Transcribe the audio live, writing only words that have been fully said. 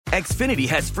Xfinity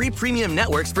has free premium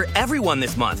networks for everyone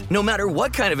this month, no matter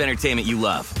what kind of entertainment you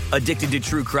love. Addicted to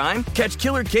true crime? Catch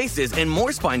killer cases and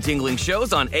more spine-tingling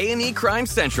shows on A&E Crime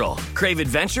Central. Crave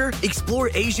adventure? Explore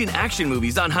Asian action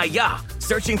movies on Hi-Ya.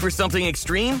 Searching for something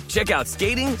extreme? Check out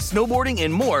skating, snowboarding,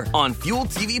 and more on Fuel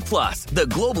TV Plus, the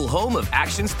global home of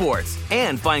action sports.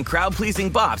 And find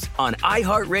crowd-pleasing bops on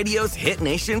iHeartRadio's Hit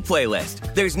Nation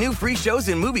playlist. There's new free shows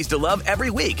and movies to love every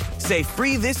week. Say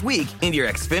free this week in your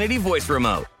Xfinity voice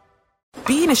remote.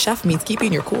 Being a chef means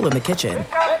keeping your cool in the kitchen.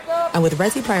 And with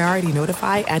Resi Priority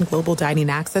Notify and Global Dining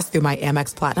Access through my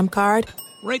Amex Platinum card,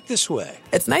 right this way.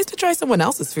 It's nice to try someone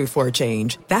else's food for a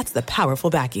change. That's the powerful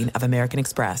backing of American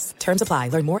Express. Terms apply.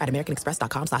 Learn more at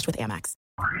americanexpress.com/withAmex.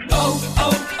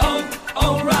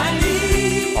 O'Reilly.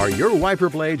 Are your wiper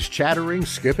blades chattering,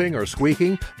 skipping, or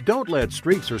squeaking? Don't let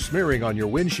streaks or smearing on your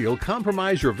windshield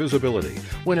compromise your visibility.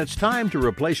 When it's time to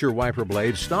replace your wiper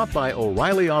blades, stop by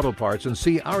O'Reilly Auto Parts and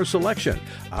see our selection.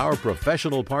 Our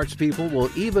professional parts people will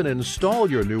even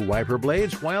install your new wiper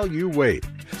blades while you wait.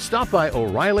 Stop by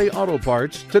O'Reilly Auto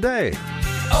Parts today.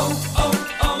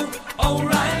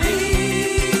 O'Reilly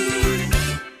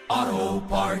Auto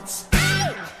Parts.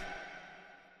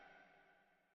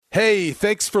 Hey,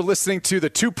 thanks for listening to the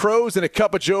Two Pros and a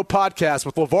Cup of Joe podcast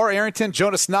with LaVar Arrington,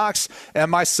 Jonas Knox,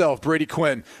 and myself, Brady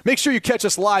Quinn. Make sure you catch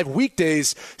us live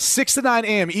weekdays, 6 to 9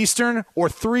 a.m. Eastern or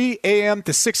 3 a.m.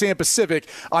 to 6 a.m. Pacific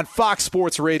on Fox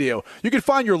Sports Radio. You can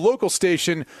find your local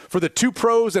station for the Two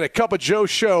Pros and a Cup of Joe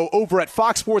show over at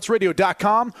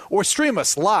foxsportsradio.com or stream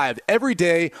us live every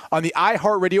day on the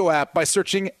iHeartRadio app by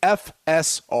searching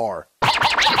FSR.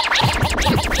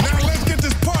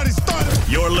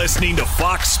 You're listening to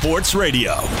Fox Sports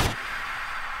Radio.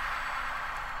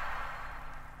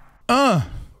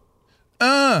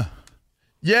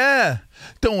 Yeah.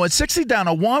 Throwing 60 down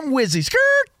a one whizzy. Skirt.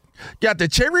 Got the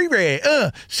cherry red.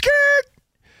 Skirt.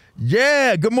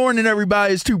 Yeah. Good morning,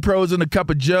 everybody. It's Two Pros and a Cup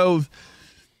of Joe.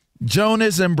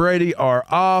 Jonas and Brady are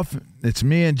off. It's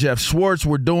me and Geoff Schwartz.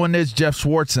 We're doing this. Geoff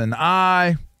Schwartz and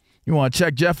I. You want to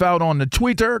check Geoff out on the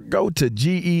Twitter? Go to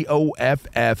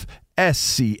GeoffSchwartz.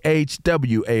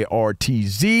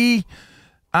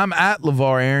 I'm at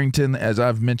LaVar Arrington, as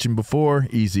I've mentioned before.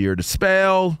 Easier to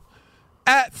spell.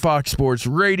 At Fox Sports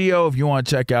Radio. If you want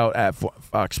to check out at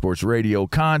Fox Sports Radio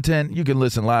content, you can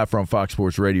listen live from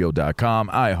foxsportsradio.com,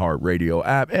 iHeartRadio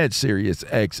app, and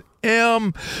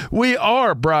SiriusXM. We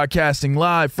are broadcasting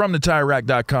live from the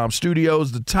TireRack.com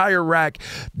studios, the TireRack.com.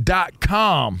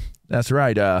 That's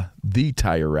right,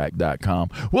 TheTireRack.com.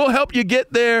 We'll help you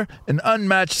get there. An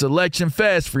unmatched selection,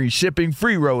 fast, free shipping,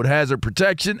 free road hazard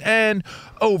protection, and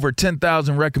over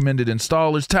 10,000 recommended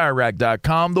installers.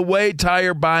 TireRack.com, the way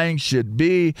tire buying should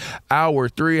be. Hour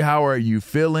 3, how are you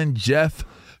feeling, Geoff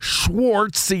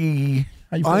Schwartzy?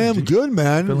 I am good,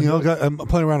 man. I'm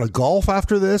playing around a golf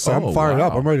after this. I'm fired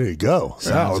up. I'm ready to go.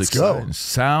 Let's go.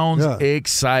 Sounds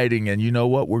exciting. And you know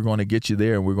what? We're going to get you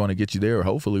there, and we're going to get you there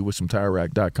hopefully with some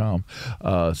TireRack.com,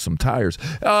 some tires.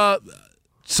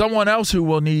 Someone else who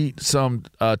will need some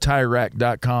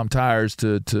TireRack.com tires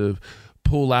to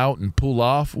pull out and pull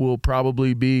off will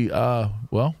probably be,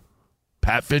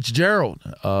 Pat Fitzgerald,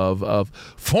 of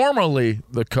formerly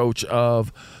the coach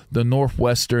of the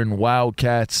Northwestern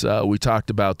Wildcats. We talked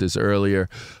about this earlier,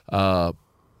 but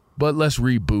let's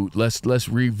reboot. Let's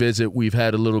revisit. We've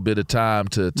had a little bit of time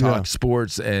to talk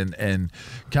sports and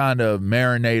kind of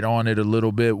marinate on it a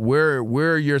little bit. Where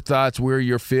are your thoughts? Where are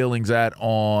your feelings at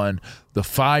on the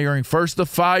firing? First, the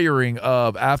firing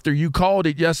of, after you called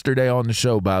it yesterday on the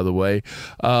show, by the way,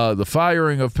 the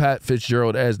firing of Pat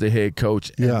Fitzgerald as the head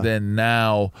coach, and then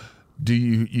now, do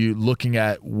you looking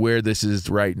at where this is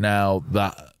right now,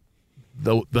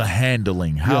 the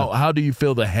handling? How do you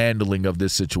feel the handling of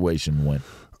this situation went?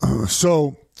 I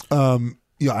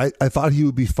thought he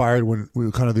would be fired when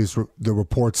kind of the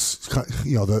reports,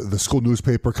 the school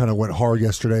newspaper kind of went hard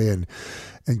yesterday and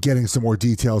getting some more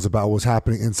details about what's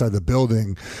happening inside the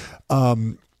building.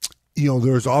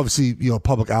 There's obviously,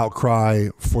 public outcry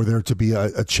for there to be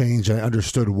a change. I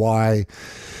understood why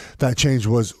that change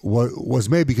was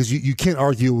made, because you can't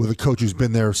argue with a coach who's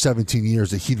been there 17 years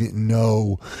that he didn't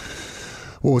know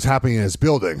what was happening in his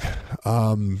building.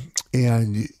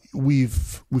 And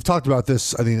we've talked about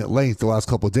this, I think, at length the last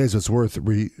couple of days. It's worth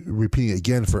repeating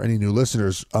again for any new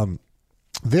listeners.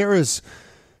 There is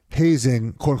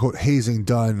hazing, quote unquote hazing,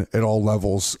 done at all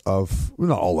levels of,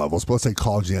 not all levels, but let's say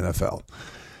college and NFL.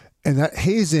 And that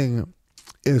hazing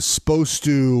is supposed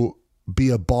to be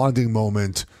a bonding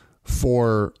moment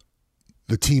for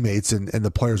the teammates and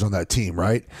the players on that team,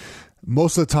 right?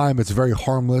 Most of the time it's very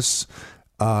harmless.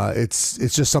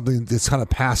 It's just something that's kind of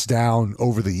passed down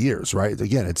over the years, right?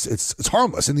 Again, it's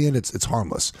harmless. In the end, it's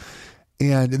harmless.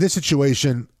 And in this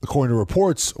situation, according to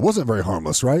reports, it wasn't very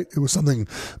harmless, right? It was something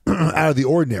out of the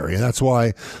ordinary, and that's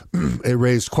why it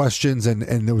raised questions and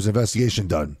there was an investigation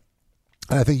done.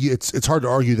 And I think it's hard to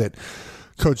argue that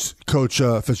Coach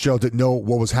Fitzgerald didn't know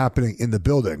what was happening in the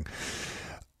building.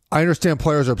 I understand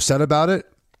players are upset about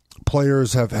it.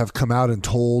 Players have come out and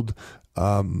told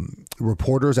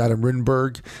reporters, Adam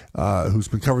Rittenberg, who's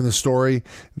been covering this story,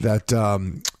 that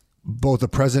both the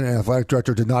president and athletic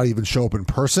director did not even show up in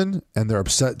person, and they're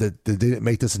upset that they didn't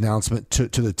make this announcement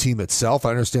to the team itself. I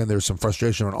understand there's some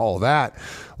frustration on all of that,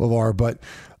 LaVar, but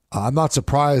I'm not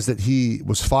surprised that he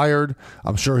was fired.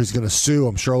 I'm sure he's going to sue.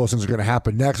 I'm sure all those things are going to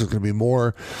happen next. There's going to be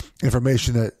more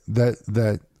information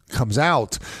that comes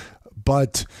out.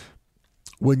 But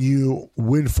when you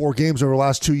win 4 games over the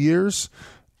last 2 years,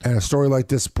 and a story like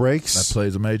this breaks, that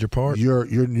plays a major part. You're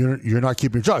not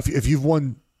keeping your job. If you've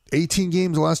won 18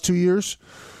 games the last 2 years,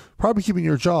 probably keeping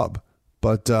your job.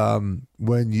 But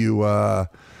when you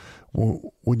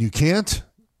can't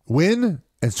win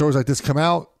and stories like this come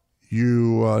out,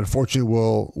 you unfortunately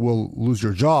will lose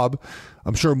your job.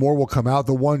 I'm sure more will come out.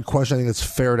 The one question I think it's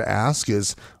fair to ask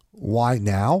is why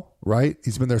now, right?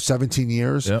 He's been there 17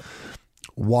 years. Yep.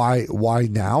 Why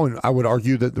now? And I would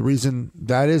argue that the reason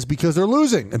that is because they're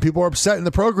losing and people are upset in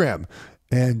the program.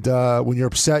 And when you're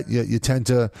upset, you tend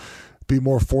to be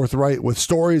more forthright with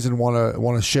stories and want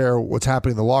to share what's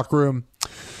happening in the locker room.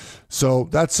 So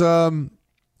that's where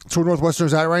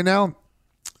Northwestern's at right now.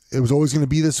 It was always going to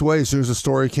be this way as soon as the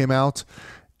story came out,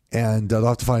 and they'll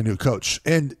have to find a new coach.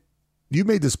 And you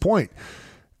made this point.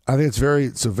 I think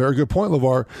it's a very good point,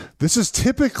 LaVar. This is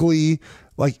typically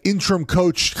like interim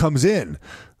coach comes in.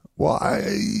 Well, I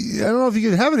don't know if you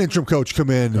can have an interim coach come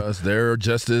in. Because they're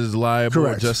just as liable,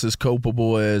 Correct. just as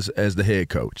culpable as the head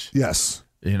coach. Yes.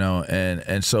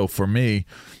 And so for me,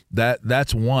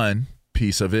 that's one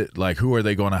piece of it. Like, who are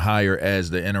they going to hire as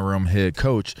the interim head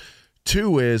coach?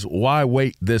 2 is, why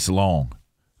wait this long?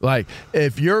 Like,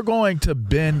 if you're going to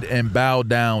bend and bow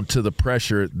down to the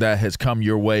pressure that has come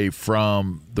your way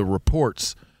from the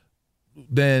reports,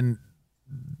 then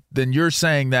you're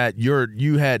saying that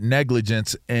you had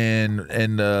negligence in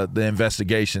the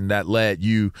investigation that led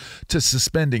you to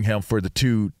suspending him for the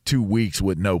two weeks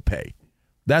with no pay.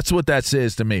 That's what that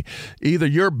says to me. Either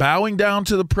you're bowing down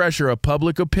to the pressure of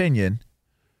public opinion,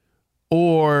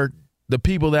 or the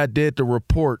people that did the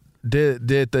report did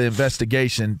the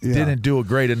investigation didn't do a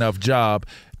great enough job,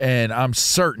 and I'm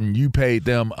certain you paid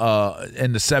them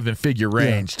in the 7-figure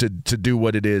range to do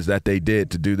what it is that they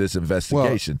did to do this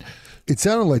investigation. Well, it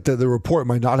sounded like the report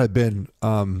might not have been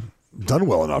done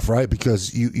well enough, right?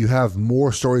 Because you have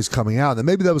more stories coming out, and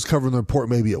maybe that was covered in the report,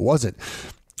 maybe it wasn't.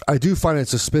 I do find it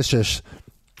suspicious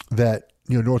that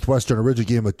Northwestern originally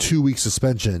gave him a 2-week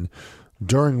suspension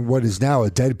during what is now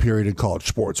a dead period in college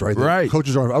sports, right? Right.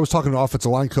 Coaches are. I was talking to an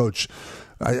offensive line coach.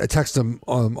 I texted him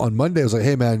on Monday. I was like,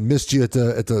 "Hey man, missed you at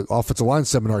the offensive line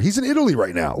seminar. He's in Italy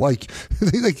right now. Like,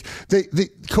 they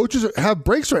coaches have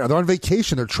breaks right now. They're on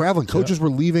vacation. They're traveling. Coaches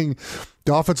were leaving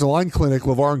the offensive line clinic,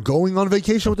 LaVar, and going on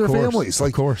vacation with their families. Like,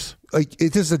 of course, like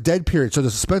it's just a dead period. So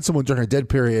to suspend someone during a dead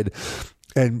period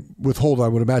and withhold, I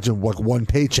would imagine, like one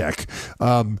paycheck,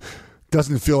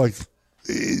 doesn't feel like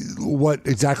what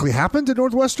exactly happened at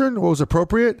Northwestern, what was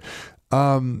appropriate.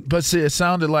 But see, it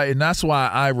sounded like, and that's why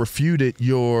I refuted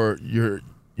your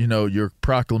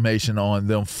proclamation on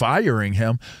them firing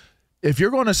him. If you're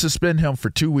going to suspend him for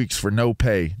 2 weeks for no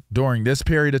pay during this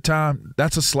period of time,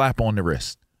 that's a slap on the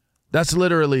wrist. That's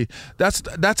literally that's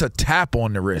a tap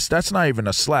on the wrist. That's not even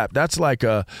a slap. That's like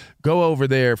a go over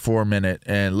there for a minute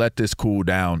and let this cool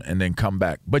down and then come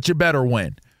back. But you better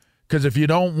win. Because if you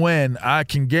don't win, I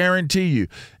can guarantee you,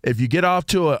 if you get off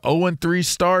to a 0-3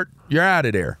 start, you're out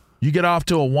of there. You get off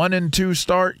to a 1-2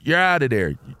 start, you're out of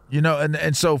there.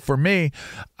 And so for me,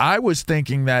 I was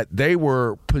thinking that they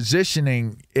were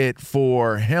positioning it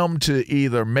for him to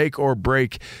either make or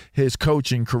break his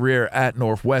coaching career at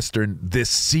Northwestern this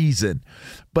season.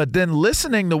 But then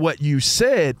listening to what you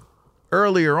said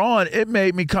earlier on, it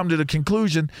made me come to the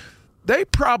conclusion they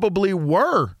probably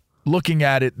were looking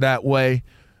at it that way.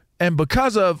 And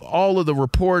because of all of the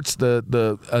reports,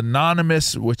 the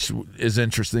anonymous, which is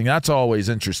interesting, that's always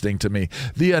interesting to me,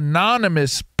 the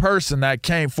anonymous person that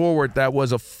came forward that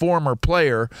was a former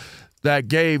player that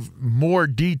gave more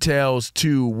details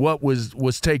to what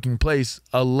was taking place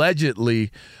allegedly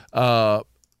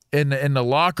in the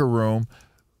locker room,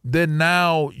 then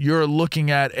now you're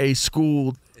looking at a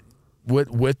school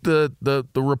with the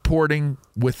reporting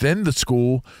within the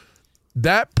school.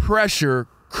 That pressure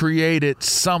created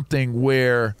something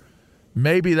where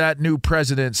maybe that new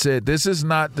president said, this is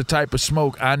not the type of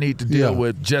smoke I need to deal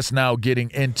with just now getting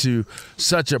into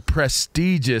such a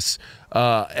prestigious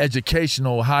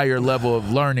educational higher level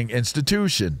of learning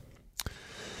institution.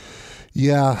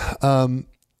 Yeah.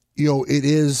 It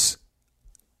is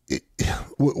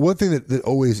one thing that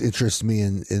always interests me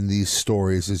in these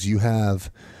stories is you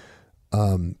have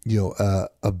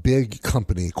a big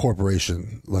company,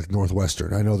 corporation like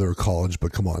Northwestern. I know they're a college,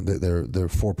 but come on, they're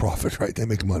for profit, right? They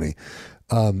make money.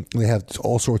 They have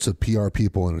all sorts of PR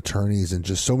people and attorneys and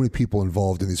just so many people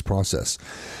involved in this process.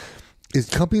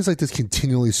 Companies like this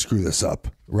continually screw this up,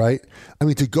 right? I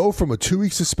mean, to go from a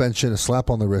 2-week suspension, a slap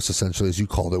on the wrist, essentially, as you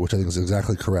called it, which I think is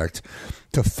exactly correct,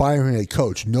 to firing a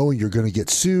coach, knowing you're going to get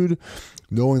sued,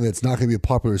 knowing that it's not going to be a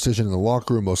popular decision in the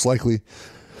locker room, most likely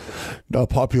not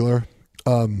popular.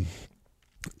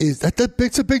 That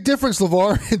makes a big difference,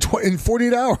 LaVar, in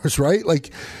 48 hours, right?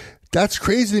 Like, that's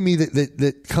crazy to me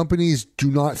that companies do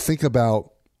not think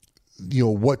about,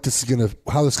 how this is going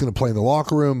to play in the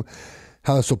locker room,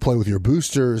 how this will play with your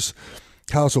boosters,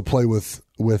 how this will play with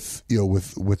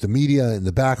the media and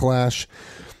the backlash.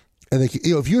 And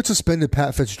if you had suspended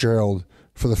Pat Fitzgerald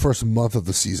for the first month of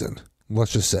the season,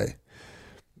 let's just say,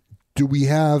 do we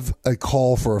have a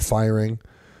call for a firing?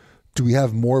 Do we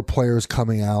have more players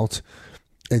coming out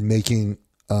and making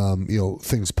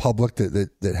things public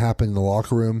that happen in the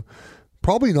locker room?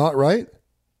 Probably not, right?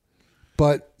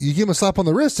 But you give them a slap on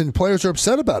the wrist and players are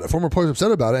upset about it. Former players are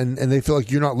upset about it, and they feel like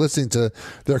you're not listening to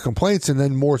their complaints, and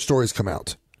then more stories come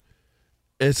out.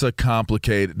 It's a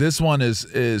complicated. This one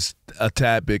is a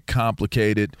tad bit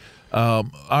complicated. All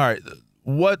right.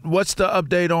 What's the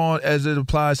update on as it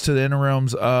applies to the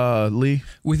interims, Lee?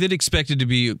 With it expected to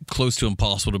be close to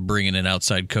impossible to bring in an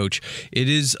outside coach, it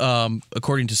is,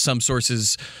 according to some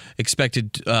sources,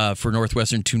 expected for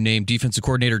Northwestern to name defensive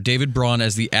coordinator David Braun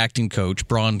as the acting coach.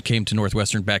 Braun came to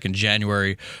Northwestern back in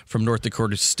January from North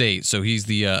Dakota State, so he's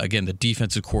the the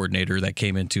defensive coordinator that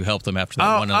came in to help them after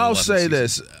that 1-11 I'll say season.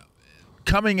 this.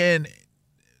 Coming in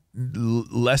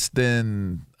less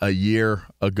than a year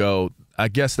ago, I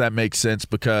guess that makes sense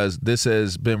because this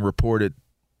has been reported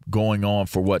going on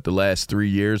for the last 3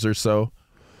 years or so.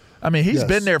 I mean, he's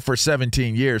been there for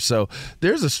 17 years, so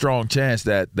there's a strong chance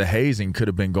that the hazing could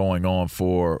have been going on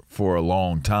for a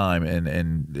long time,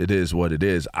 and it is what it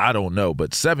is. I don't know,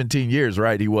 but 17 years,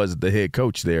 right? He was the head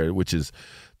coach there,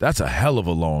 that's a hell of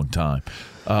a long time.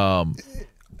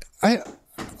 I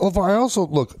also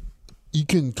look. You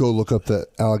can go look up the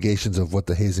allegations of what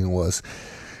the hazing was.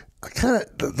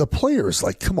 The players,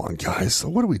 like, come on, guys,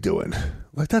 what are we doing?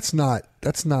 Like, that's not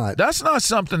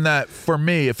something that, for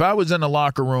me, if I was in a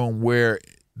locker room where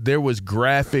there was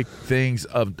graphic things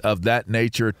of that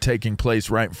nature taking place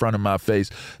right in front of my face,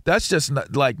 that's just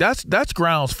not, like, that's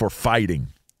grounds for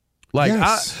fighting. Like,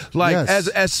 yes.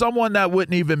 As someone that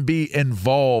wouldn't even be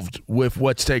involved with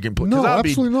what's taking place. No,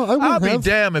 absolutely not. I'll be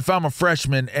damned if I'm a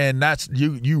freshman and that's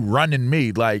you running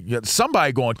me. Like,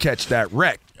 somebody going to catch that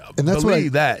wreck. And that's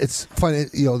Believe that. It's funny.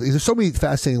 There's so many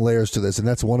fascinating layers to this, and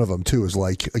that's one of them too. Is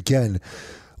like, again,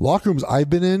 locker rooms I've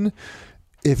been in.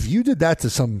 If you did that to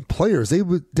some players,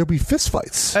 there'd be fist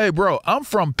fights. Hey, bro, I'm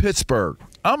from Pittsburgh.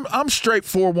 I'm straight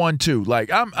 4-1-2.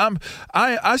 Like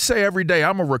I say every day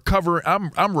I'm recovering,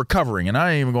 and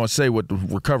I ain't even gonna say what the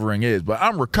recovering is, but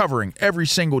I'm recovering every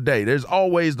single day. There's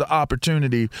always the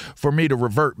opportunity for me to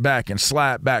revert back and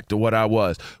slide back to what I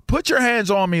was. Put your hands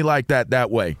on me like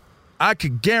that way. I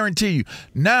could guarantee you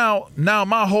now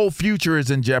my whole future is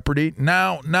in jeopardy.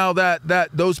 Now that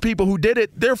those people who did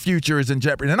it, their future is in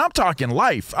jeopardy. And I'm talking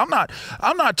life. I'm not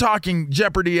talking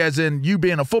jeopardy as in you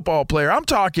being a football player. I'm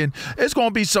talking it's going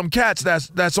to be some cats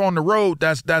that's on the road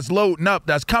that's loading up,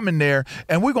 that's coming there,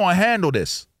 and we're going to handle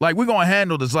this. Like, we're going to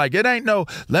handle this. Like, it ain't no,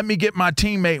 let me get my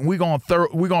teammate and we're going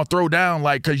to throw down,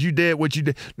 like, because you did what you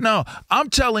did. No,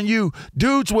 I'm telling you,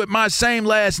 dudes with my same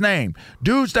last name,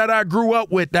 dudes that I grew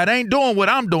up with that ain't doing what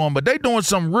I'm doing, but they doing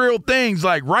some real things,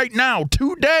 like, right now,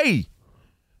 today.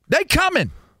 They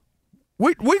coming.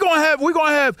 We're gonna have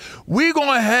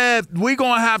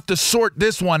to sort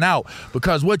this one out,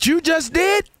 because what you just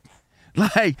did,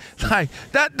 like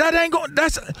that ain't going.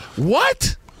 That's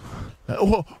what.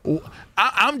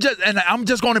 I'm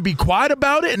just going to be quiet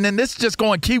about it, and then this is just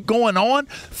going to keep going on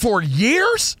for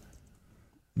years.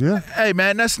 Yeah. Hey,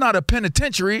 man, that's not a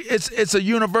penitentiary. It's a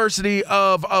university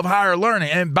of higher learning.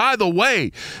 And by the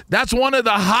way, that's one of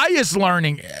the highest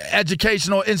learning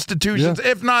educational institutions,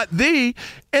 if not the,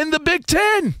 in the Big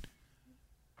Ten.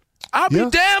 I'll be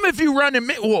damned if you running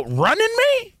me. Well, running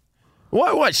me?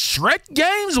 What Shrek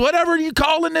games? Whatever you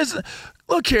calling this?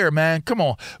 Look here, man. Come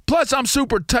on. Plus, I'm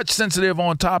super touch sensitive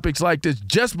on topics like this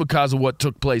just because of what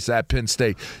took place at Penn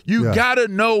State. You got to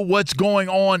know what's going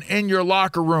on in your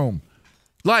locker room.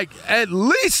 Like, at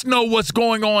least know what's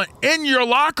going on in your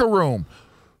locker room.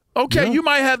 Okay, you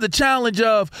might have the challenge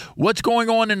of what's going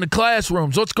on in the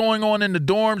classrooms, what's going on in the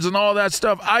dorms and all that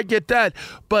stuff. I get that.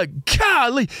 But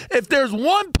golly, if there's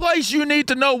one place you need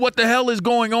to know what the hell is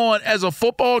going on as a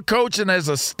football coach and as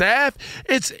a staff,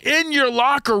 it's in your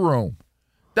locker room.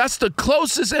 That's the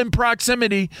closest in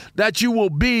proximity that you will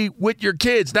be with your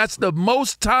kids. That's the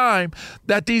most time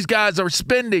that these guys are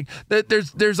spending.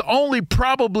 There's only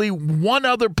probably one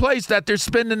other place that they're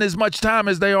spending as much time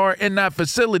as they are in that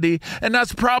facility, and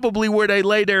that's probably where they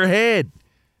lay their head.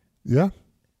 Yeah.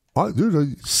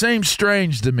 Seems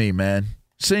strange to me, man.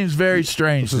 Seems very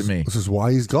strange to me. This is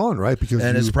why he's gone, right?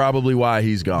 It's probably why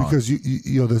he's gone. Because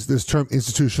you know this term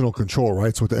institutional control,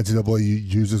 right? So what the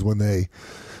NCAA uses when they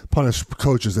punish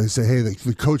coaches, they say, hey,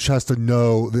 the coach has to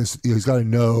know this. He's got to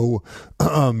know,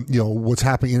 what's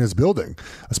happening in his building,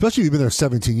 especially if you've been there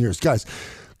 17 years. Guys,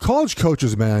 college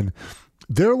coaches, man,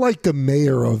 they're like the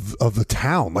mayor of the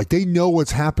town. Like, they know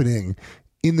what's happening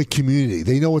in the community.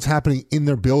 They know what's happening in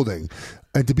their building.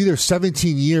 And to be there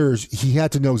 17 years, he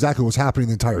had to know exactly what's happening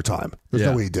the entire time. There's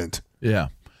no way he didn't. Yeah.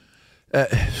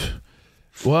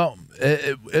 Well,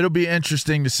 it'll be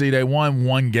interesting to see. They won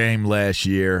one game last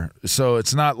year, so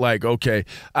it's not like, okay,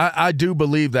 I do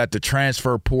believe that the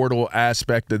transfer portal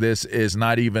aspect of this is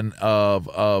not even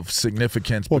of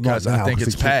significance because I think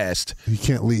it's past. You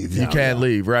can't leave. You can't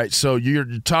leave, right? So you're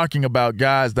talking about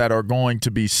guys that are going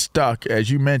to be stuck, as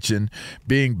you mentioned,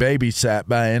 being babysat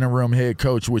by an interim head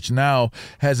coach, which now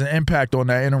has an impact on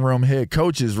that interim head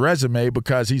coach's resume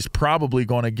because he's probably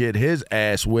going to get his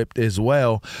ass whipped as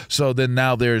well. So then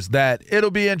now there's that.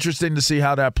 It'll be interesting to see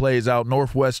how that plays out.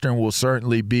 Northwestern will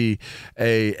certainly be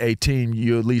a team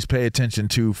you at least pay attention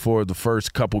to for the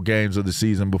first couple games of the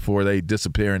season before they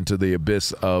disappear into the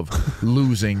abyss of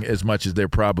losing as much as they're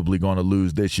probably going to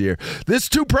lose this year. This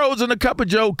Two Pros and a Cup of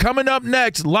Joe coming up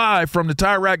next live from the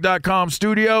TireRack.com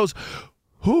studios.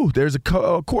 There's a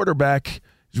quarterback.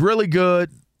 He's really good,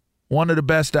 one of the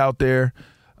best out there.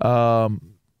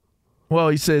 Well,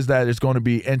 he says that it's going to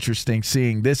be interesting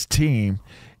seeing this team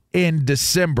in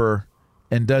December.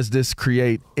 And is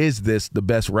this the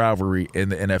best rivalry in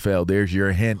the NFL? There's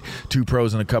your hint. Two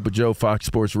Pros and a Cup of Joe, Fox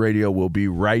Sports Radio. Will be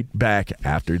right back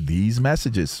after these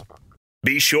messages.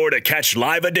 Be sure to catch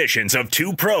live editions of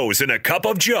Two Pros and a Cup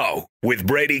of Joe with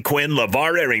Brady Quinn,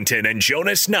 LaVar Arrington, and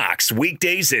Jonas Knox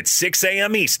weekdays at 6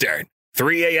 a.m. Eastern,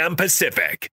 3 a.m.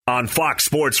 Pacific on Fox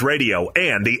Sports Radio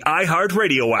and the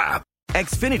iHeartRadio app.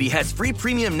 Xfinity has free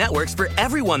premium networks for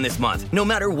everyone this month, no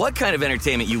matter what kind of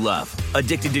entertainment you love.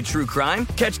 Addicted to true crime?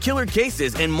 Catch killer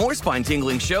cases and more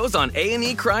spine-tingling shows on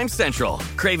A&E Crime Central.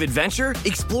 Crave adventure?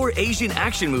 Explore Asian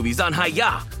action movies on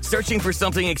Hi-Ya. Searching for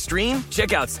something extreme?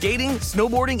 Check out skating,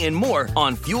 snowboarding, and more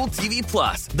on Fuel TV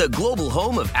Plus, the global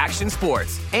home of action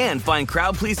sports. And find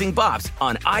crowd-pleasing bops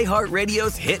on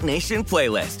iHeartRadio's Hit Nation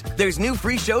playlist. There's new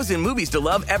free shows and movies to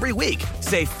love every week.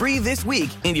 Say free this week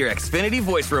in your Xfinity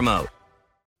voice remote.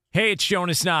 Hey, it's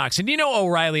Jonas Knox, and you know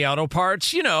O'Reilly Auto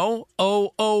Parts. You know,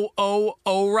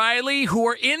 O'Reilly, who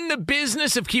are in the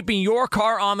business of keeping your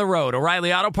car on the road.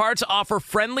 O'Reilly Auto Parts offer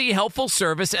friendly, helpful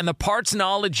service and the parts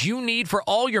knowledge you need for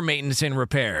all your maintenance and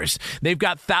repairs. They've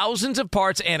got thousands of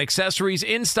parts and accessories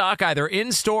in stock, either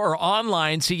in-store or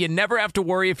online, so you never have to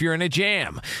worry if you're in a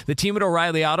jam. The team at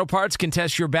O'Reilly Auto Parts can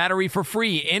test your battery for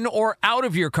free in or out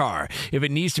of your car. If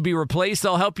it needs to be replaced,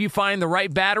 they'll help you find the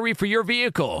right battery for your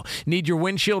vehicle. Need your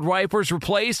windshield wipers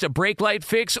replaced, a brake light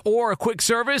fix, or a quick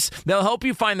service? They'll help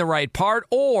you find the right part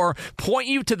or point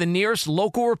you to the nearest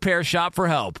local repair shop for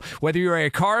help. Whether you're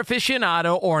a car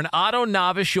aficionado or an auto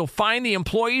novice, you'll find the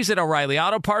employees at O'Reilly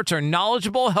Auto Parts are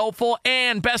knowledgeable, helpful,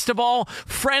 and best of all,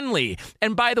 friendly.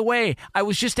 And by the way, I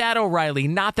was just at O'Reilly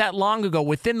not that long ago,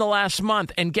 within the last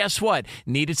month, and guess what?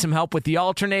 Needed some help with the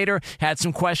alternator, had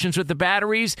some questions with the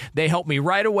batteries. They helped me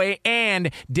right away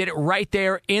and did it right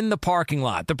there in the parking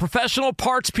lot. The professional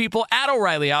parts people at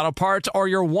O'Reilly Auto Parts are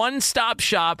your one-stop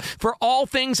shop for all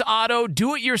things auto,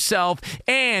 do-it-yourself,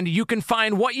 and you can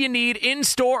find what you need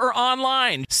in-store or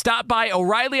online. Stop by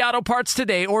O'Reilly Auto Parts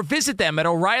today or visit them at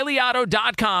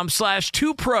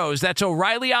O'ReillyAuto.com/2pros. That's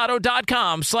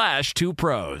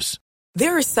O'ReillyAuto.com/2pros.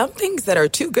 There are some things that are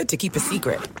too good to keep a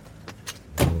secret.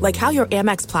 Like how your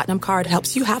Amex Platinum card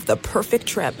helps you have the perfect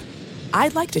trip.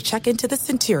 I'd like to check into the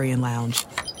Centurion Lounge.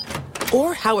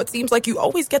 Or how it seems like you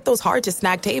always get those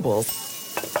hard-to-snag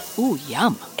tables. Ooh,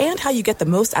 yum. And how you get the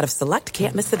most out of select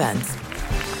can't-miss events.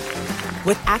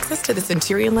 With access to the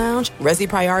Centurion Lounge, Resi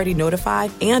Priority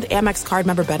Notified, and Amex card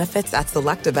member benefits at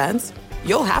select events,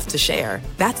 you'll have to share.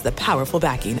 That's the powerful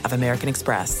backing of American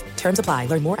Express. Terms apply.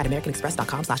 Learn more at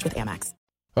americanexpress.com/withAmex.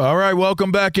 All right,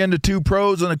 welcome back into Two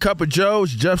Pros and a Cup of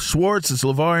Joe's. Geoff Schwartz, it's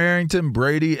LaVar Arrington,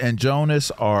 Brady, and Jonas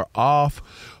are off.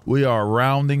 We are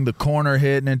rounding the corner,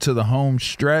 heading into the home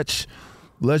stretch.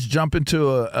 Let's jump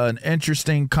into an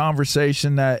interesting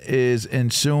conversation that is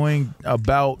ensuing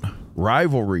about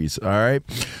rivalries, all right?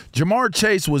 Jamar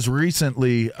Chase was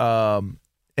recently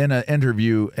in an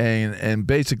interview and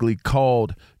basically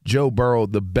called Joe Burrow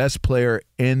the best player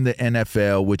in the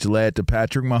NFL, which led to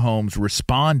Patrick Mahomes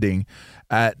responding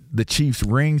at the Chiefs'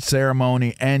 ring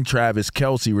ceremony and Travis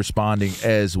Kelce responding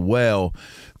as well.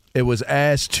 It was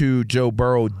asked to Joe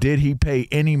Burrow, did he pay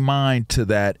any mind to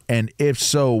that? And if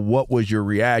so, what was your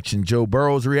reaction? Joe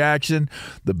Burrow's reaction,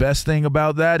 the best thing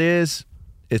about that is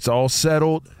it's all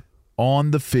settled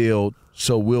on the field,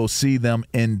 so we'll see them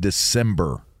in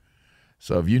December.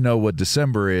 So if you know what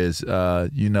December is,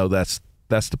 you know that's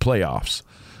the playoffs.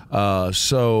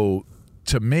 So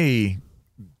to me,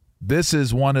 this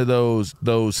is one of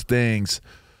those things.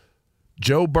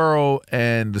 Joe Burrow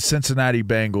and the Cincinnati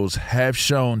Bengals have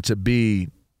shown to be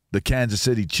the Kansas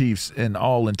City Chiefs in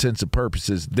all intents and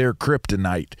purposes. Their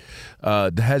kryptonite.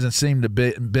 There hasn't seemed to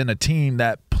been a team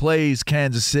that plays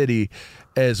Kansas City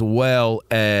as well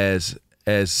as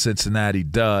Cincinnati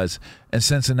does, and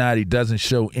Cincinnati doesn't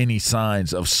show any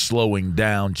signs of slowing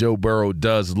down. Joe Burrow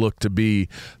does look to be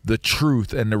the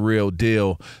truth and the real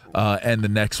deal, and the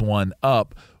next one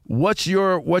up. What's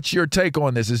your take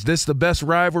on this? Is this the best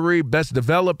rivalry, best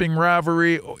developing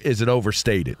rivalry, or is it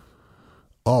overstated?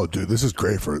 Oh, dude, this is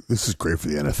great for the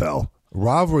NFL.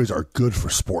 Rivalries are good for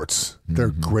sports. They're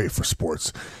great for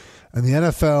sports. And the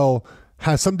NFL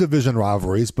has some division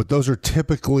rivalries, but those are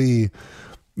typically,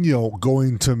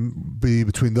 going to be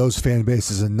between those fan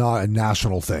bases and not a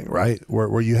national thing, right?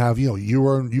 Where you have,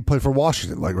 you play for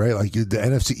Washington, right? Like the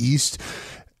NFC East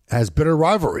has bitter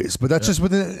rivalries, but that's just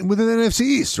within the NFC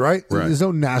East, right? There's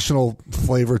no national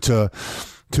flavor to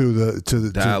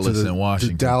Dallas and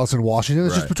Washington.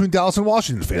 It's just between Dallas and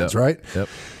Washington fans, right? Yep.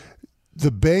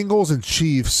 The Bengals and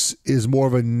Chiefs is more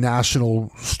of a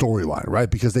national storyline, right?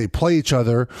 Because they play each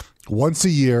other once a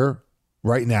year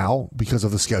right now because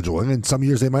of the scheduling, and some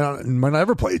years they might not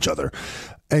ever play each other,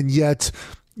 and yet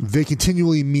they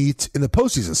continually meet in the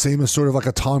postseason. Same as sort of like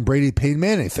a Tom Brady, Peyton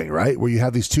Manning thing, right? Where you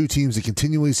have these two teams that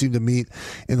continually seem to meet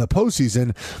in the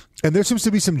postseason. And there seems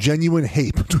to be some genuine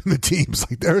hate between the teams.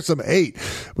 Like there is some hate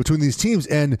between these teams.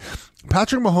 And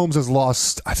Patrick Mahomes has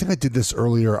lost, I think I did this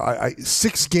earlier,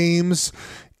 6 games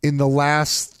in the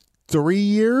last 3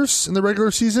 years in the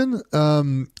regular season.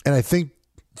 And I think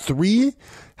 3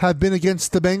 have been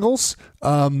against the Bengals.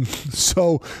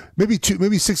 So maybe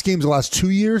 6 games the last 2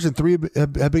 years and 3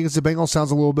 have been against the Bengals. Sounds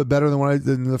a little bit better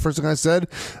than the first thing I said.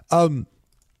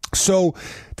 So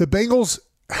the Bengals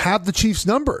have the Chiefs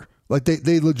number. Like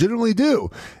they legitimately do.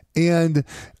 And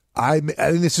I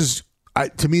think this is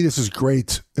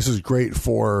great. This is great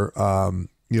for,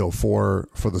 for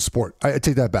the sport. I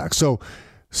take that back. So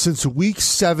since week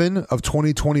 7 of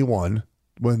 2021,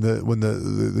 when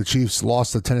the Chiefs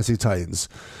lost the Tennessee Titans,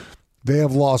 they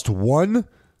have lost 1,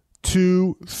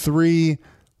 2, 3,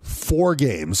 4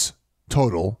 games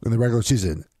total in the regular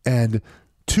season, and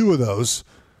 2 of those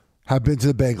have been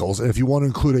to the Bengals. And if you want to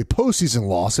include a postseason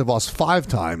loss, they've lost 5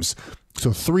 times.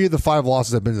 So 3 of the 5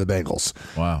 losses have been to the Bengals.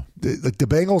 Wow. The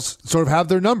Bengals sort of have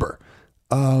their number.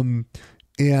 And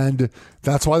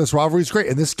that's why this rivalry is great.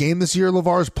 And this game this year,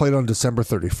 LaVar, is played on December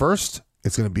 31st.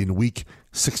 It's going to be in week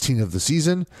 16 of the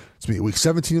season. It's going to be week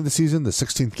 17 of the season, the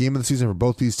 16th game of the season for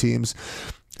both these teams.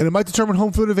 And it might determine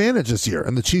home field advantage this year.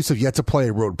 And the Chiefs have yet to play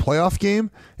a road playoff game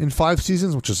in 5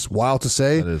 seasons, which is wild to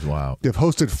say. That is wild. They've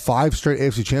hosted 5 straight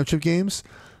AFC Championship games.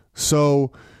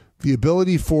 So the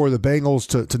ability for the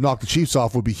Bengals to knock the Chiefs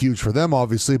off would be huge for them,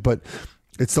 obviously. But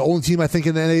it's the only team, I think,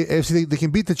 in the AFC that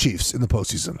can beat the Chiefs in the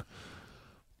postseason.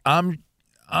 I'm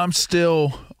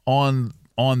still on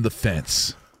the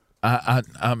fence.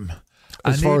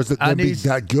 As far as them being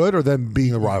that good or them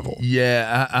being a rival?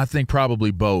 Yeah, I think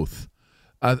probably both.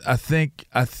 I think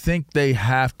they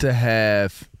have to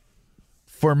have.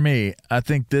 For me, I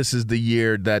think this is the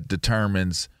year that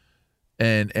determines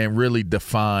and really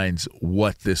defines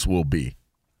what this will be.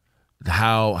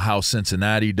 How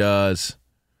Cincinnati does.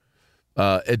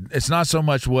 It's not so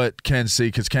much what Kansas City,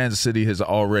 because Kansas City has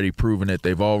already proven it.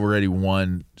 They've already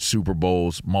won Super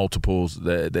Bowls, multiples.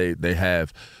 They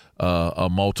have a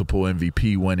multiple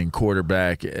MVP winning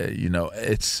quarterback.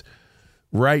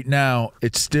 right now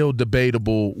it's still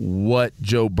debatable what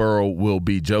Joe Burrow will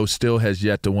be. Joe still has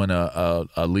yet to win a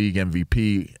league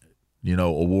MVP,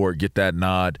 award, get that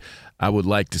nod. I would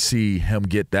like to see him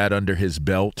get that under his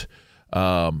belt.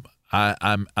 I'm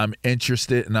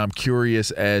interested and I'm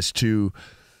curious as to.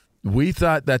 We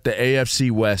thought that the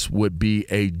AFC West would be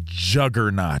a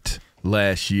juggernaut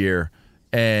last year,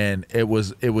 and it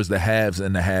was the haves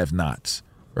and the have-nots,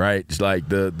 right? It's like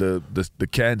the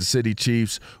Kansas City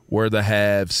Chiefs were the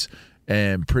haves,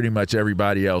 and pretty much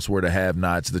everybody else were the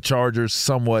have-nots. The Chargers,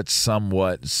 somewhat,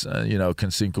 can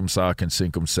sink 'em saw, can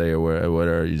sink 'em say, or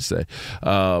whatever you say.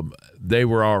 They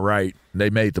were all right.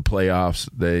 They made the playoffs.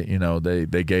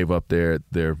 They gave up their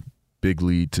big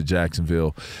lead to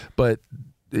Jacksonville, but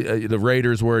the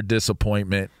Raiders were a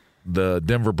disappointment. The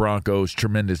Denver Broncos,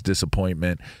 tremendous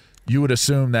disappointment. You would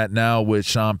assume that now with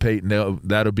Sean Payton,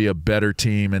 that'll be a better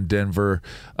team in Denver.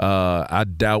 I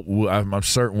doubt. I'm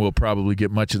certain we'll probably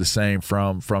get much of the same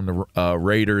from the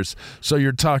Raiders. So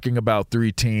you're talking about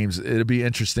 3 teams. It'll be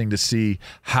interesting to see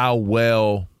how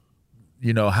well,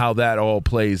 how that all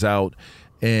plays out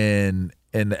in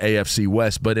the AFC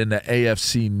West. But in the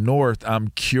AFC North, I'm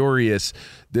curious.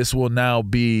 This will now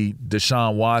be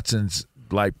Deshaun Watson's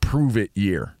prove it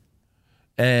year.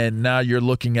 And now you're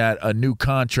looking at a new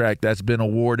contract that's been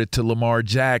awarded to Lamar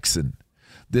Jackson.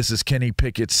 This is Kenny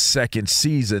Pickett's second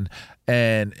season,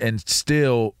 and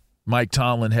still Mike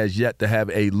Tomlin has yet to have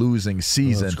a losing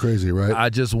season. That's crazy, right? I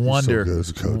just wonder, so good as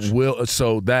a coach.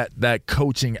 That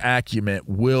coaching acumen,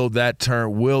 will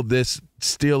this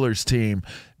Steelers team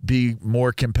be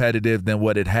more competitive than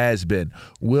what it has been?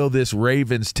 Will this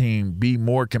Ravens team be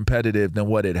more competitive than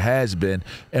what it has been?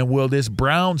 And will this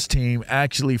Browns team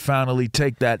actually finally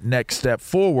take that next step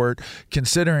forward,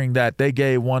 considering that they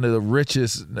gave one of the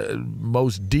richest,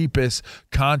 most deepest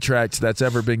contracts that's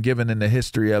ever been given in the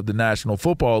history of the National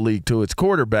Football League to its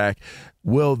quarterback?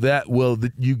 Will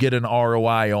you get an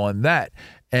ROI on that?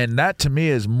 And that, to me,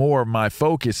 is more my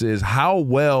focus, is how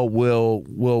well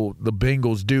will the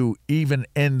Bengals do even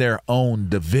in their own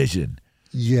division?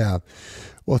 Yeah.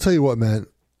 Well, I'll tell you what, man.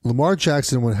 Lamar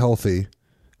Jackson, when healthy,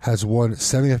 has won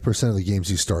 75% of the games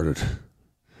he started,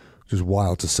 which is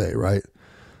wild to say, right?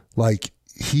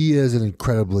 He is an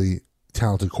incredibly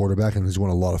talented quarterback, and he's won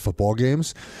a lot of football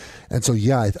games. And so,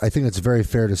 yeah, I think it's very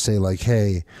fair to say,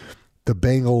 hey, the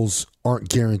Bengals aren't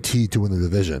guaranteed to win the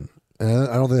division. And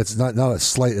I don't think that's not a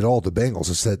slight at all to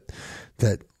Bengals. It's that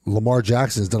Lamar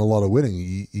Jackson has done a lot of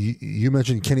winning. You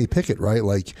mentioned Kenny Pickett, right?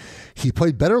 He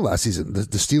played better last season. The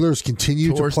Steelers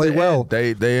continue to play well.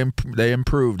 They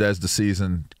improved as the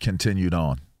season continued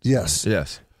on. Yes.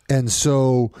 And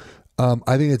so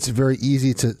I think it's very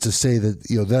easy to say that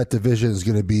that division is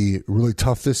going to be really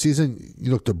tough this season.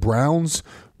 You look, the Browns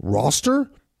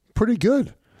roster, pretty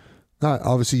good.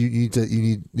 Obviously, you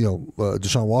need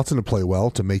Deshaun Watson to play well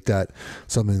to make that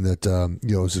something that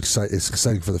is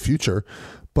exciting for the future.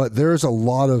 But there's a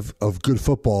lot of good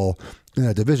football in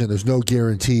that division. There's no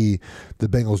guarantee the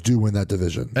Bengals do win that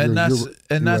division. And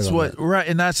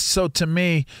that's so, to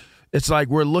me, it's like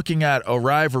we're looking at a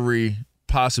rivalry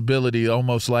possibility,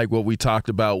 almost like what we talked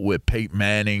about with Peyton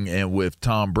Manning and with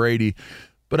Tom Brady.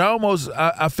 But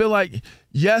I feel like,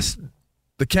 yes,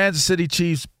 the Kansas City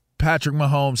Chiefs, Patrick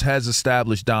Mahomes has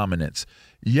established dominance.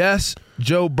 Yes,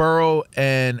 Joe Burrow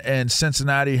and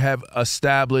Cincinnati have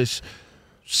established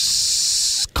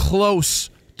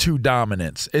close to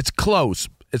dominance. It's close.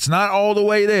 It's not all the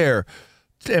way there,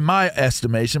 in my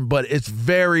estimation, but it's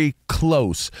very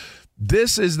close.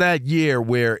 This is that year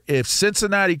where if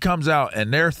Cincinnati comes out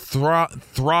and they're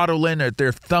throttling, if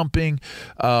they're thumping,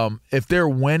 if they're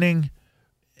winning,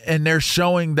 and they're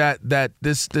showing that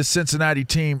this Cincinnati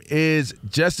team is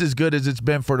just as good as it's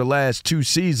been for the last 2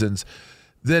 seasons,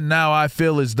 then now I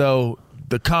feel as though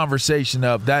the conversation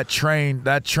of that train,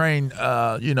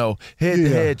 head-to-head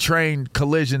train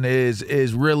collision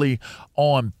is really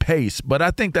on pace. But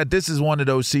I think that this is one of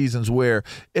those seasons where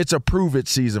it's a prove-it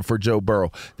season for Joe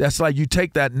Burrow. That's like you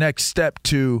take that next step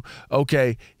to,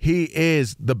 okay, he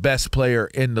is the best player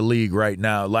in the league right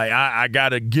now. I got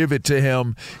to give it to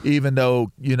him, even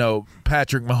though,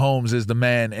 Patrick Mahomes is the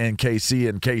man in KC,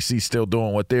 and KC's still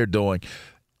doing what they're doing.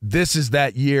 This is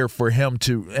that year for him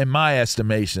to, in my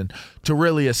estimation, to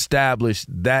really establish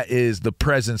that is the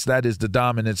presence, that is the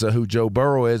dominance of who Joe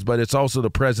Burrow is, but it's also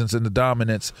the presence and the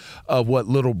dominance of what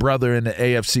little brother in the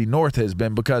AFC North has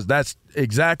been, because that's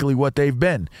exactly what they've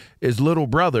been, is little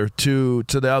brother to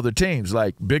the other teams.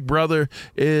 Like big brother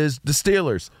is the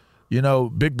Steelers.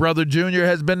 Big brother Junior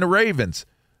has been the Ravens.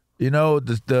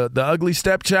 The ugly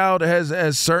stepchild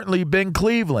has certainly been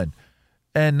Cleveland.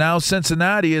 And now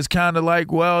Cincinnati is kind of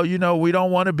like, well, we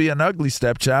don't want to be an ugly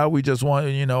stepchild. We just want,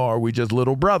 are we just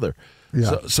little brother?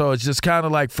 Yeah. So it's just kind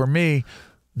of like, for me,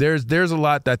 there's a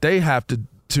lot that they have to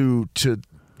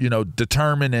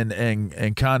determine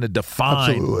and kind of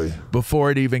define Absolutely.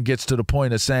 Before it even gets to the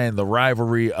point of saying the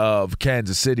rivalry of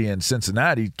Kansas City and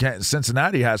Cincinnati.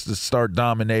 Cincinnati has to start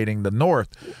dominating the North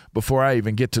before I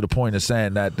even get to the point of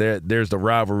saying that there's the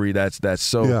rivalry that's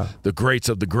the greats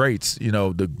of the greats,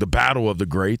 the battle of the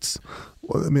greats.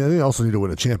 Well, I mean, they also need to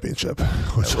win a championship.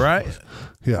 Right?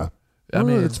 Yeah. I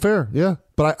mean, it's fair, yeah.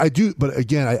 But I do. But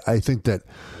again, I think that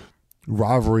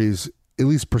rivalries, at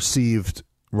least perceived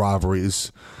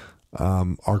rivalries,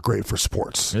 are great for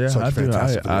sports. Yeah, I do.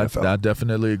 I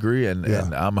definitely agree, and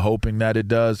I'm hoping that it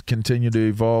does continue to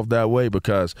evolve that way,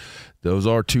 because those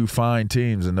are two fine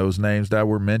teams, and those names that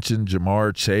were mentioned,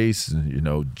 Jamar Chase,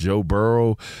 Joe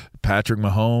Burrow, Patrick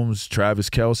Mahomes, Travis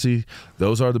Kelce,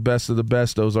 those are the best of the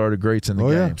best. Those are the greats in the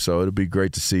game. Yeah. So it'll be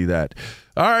great to see that.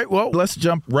 All right, well, let's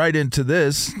jump right into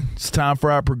this. It's time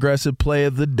for our Progressive Play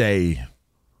of the Day.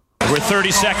 We're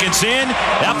 30 seconds in.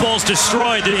 That ball's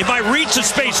destroyed. It might reach the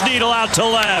Space Needle out to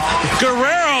left.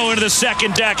 Guerrero into the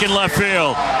second deck in left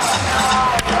field.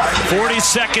 40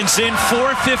 seconds in,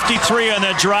 4:53 on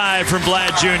that drive from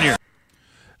Vlad Jr.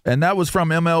 And that was from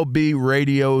MLB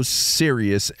Radio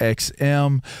Sirius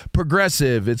XM.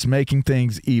 Progressive, it's making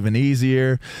things even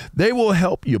easier. They will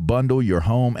help you bundle your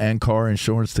home and car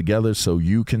insurance together so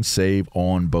you can save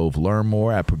on both. Learn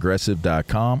more at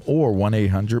progressive.com or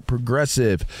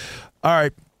 1-800-PROGRESSIVE. All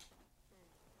right,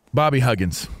 Bobby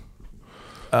Huggins.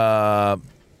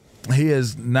 He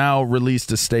has now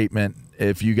released a statement.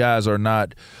 If you guys are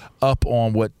not up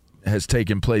on what has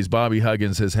taken place, Bobby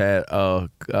Huggins has had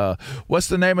what's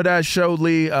the name of that show,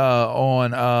 Lee,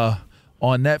 on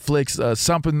Netflix,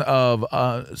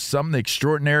 something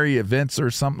extraordinary events or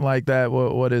something like that.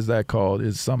 What is that called?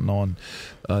 It's something on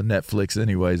Netflix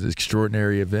anyways,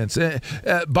 extraordinary events.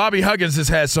 Bobby Huggins has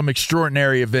had some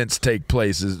extraordinary events take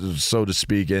place, so to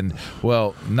speak, and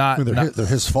they're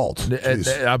his fault. I'm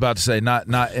about to say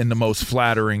not in the most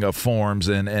flattering of forms,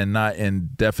 and not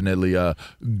in definitely a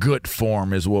good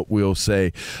form is what we'll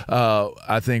say.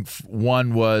 I think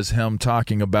one was him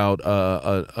talking about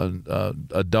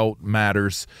adult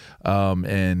matters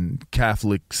and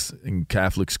Catholics in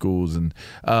Catholic schools, and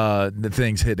the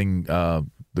things hitting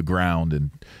the ground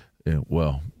and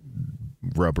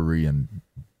rubbery and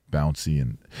bouncy,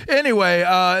 and anyway,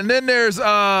 and then there's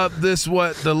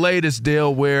the latest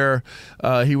deal where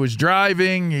he was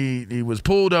driving, he was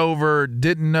pulled over,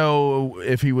 didn't know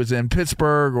if he was in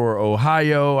Pittsburgh or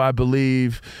Ohio, I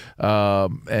believe,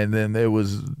 and then it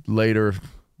was later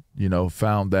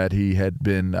found that he had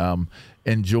been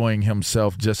enjoying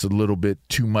himself just a little bit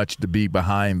too much to be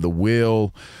behind the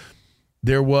wheel.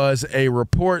 There was a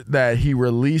report that he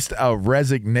released a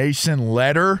resignation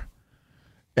letter,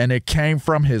 and it came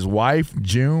from his wife,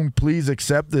 June. Please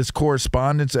accept this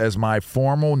correspondence as my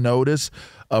formal notice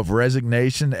of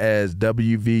resignation as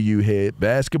WVU head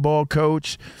basketball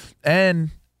coach and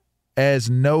as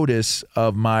notice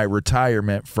of my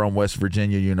retirement from West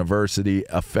Virginia University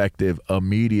effective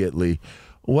immediately.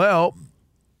 Well,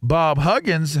 Bob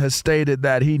Huggins has stated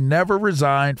that he never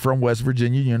resigned from West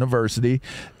Virginia University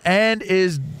and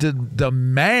is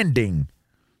demanding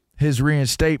his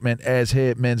reinstatement as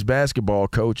head men's basketball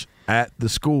coach at the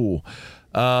school.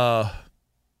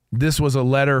 This was a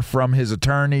letter from his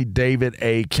attorney, David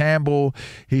A. Campbell.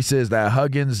 He says that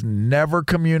Huggins never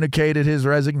communicated his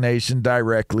resignation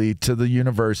directly to the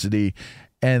university,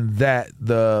 and that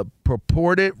the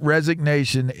purported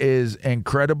resignation is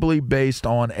incredibly based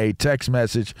on a text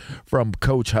message from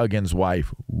Coach Huggins'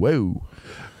 wife. Whoa.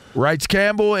 Writes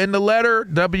Campbell in the letter,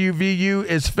 WVU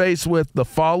is faced with the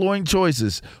following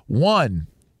choices. 1,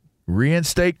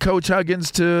 reinstate Coach Huggins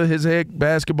to his head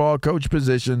basketball coach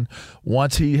position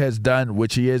once he has done,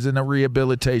 which he is in a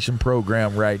rehabilitation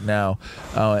program right now.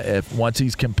 Once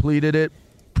he's completed it,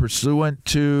 pursuant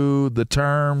to the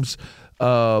terms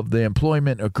of the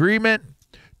employment agreement.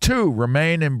 2,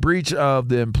 remain in breach of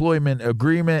the employment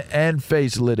agreement and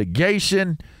face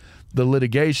litigation. The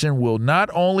litigation will not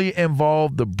only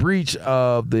involve the breach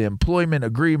of the employment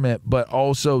agreement, but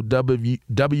also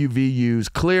WVU's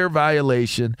clear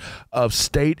violation of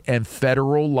state and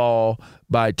federal law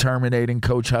by terminating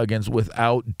Coach Huggins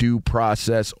without due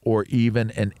process or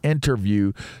even an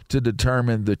interview to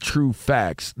determine the true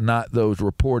facts, not those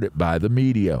reported by the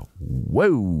media.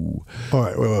 Whoa. All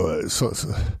right, wait. So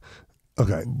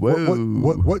okay.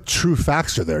 What true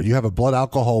facts are there? You have a blood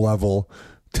alcohol level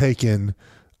taken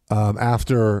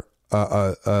after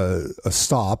a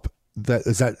stop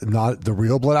is that not the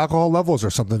real blood alcohol level? Is there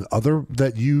something other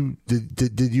that you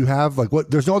did you have? Like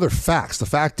what? There's no other facts. The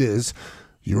fact is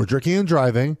you were drinking and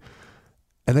driving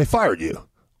and they fired you.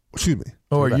 Excuse me.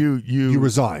 Or you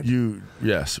resigned.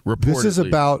 Yes. Reportedly. This is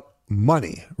about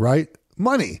money, right?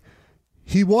 Money.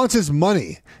 He wants his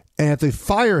money. And if they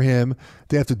fire him,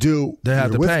 they have to do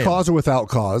with cause or without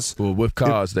cause. Well, with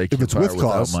cause, they can fire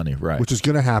without money, right? Which is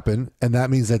going to happen, and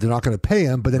that means that they're not going to pay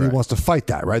him. But then he wants to fight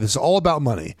that, right? This is all about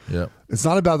money. Yeah, it's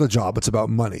not about the job; it's about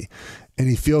money. And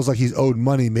he feels like he's owed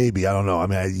money. Maybe, I don't know. I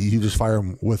mean, you just fire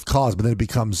him with cause, but then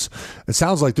it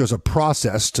sounds like there's a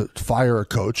process to fire a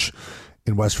coach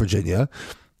in West Virginia,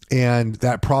 and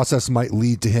that process might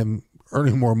lead to him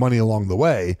earning more money along the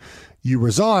way. You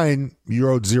resign, you're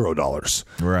owed $0.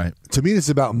 Right. To me, it's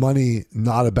about money,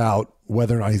 not about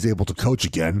whether or not he's able to coach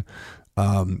again.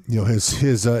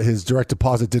 His direct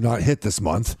deposit did not hit this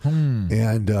month,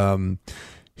 and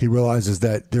he realizes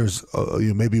that there's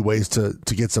maybe ways to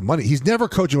get some money. He's never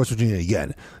coaching West Virginia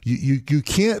again. You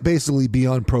can't basically be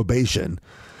on probation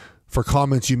for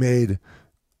comments you made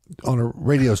on a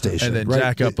radio station and then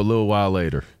jack up a little while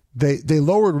later. They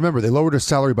lowered his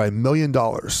salary by $1 million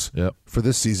for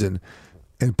this season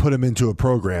and put him into a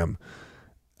program,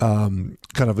 kind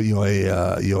of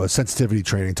a sensitivity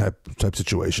training type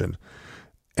situation.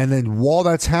 And then while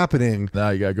that's happening, now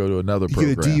you got to go to another program.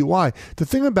 You get a DUI. The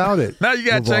thing about it, now you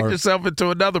got to check yourself into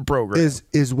another program.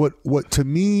 Is what to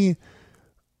me,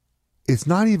 it's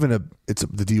not even the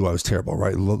DUI was terrible,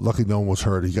 right? Luckily no one was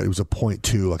hurt. It was a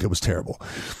 0.2, like it was terrible.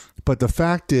 But the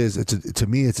fact is, to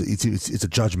me, it's a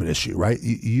judgment issue, right?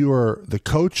 You are the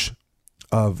coach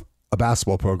of a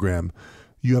basketball program.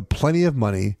 You have plenty of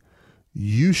money.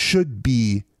 You should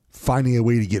be finding a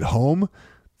way to get home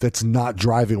that's not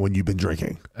driving when you've been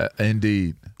drinking.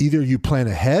 Indeed. Either you plan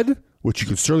ahead, which you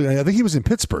could certainly. I think he was in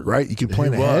Pittsburgh, right? You can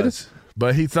plan ahead.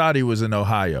 But he thought he was in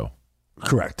Ohio.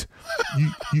 Correct.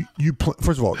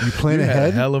 First of all, you plan you ahead. Had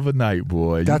a hell of a night,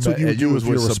 boy. That's what you would do if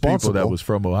you're responsible. People that was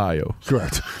from Ohio.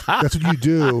 Correct. That's what you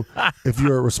do if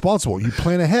you're responsible. You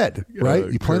plan ahead,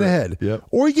 right? You plan ahead. Yep.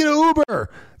 Or you get an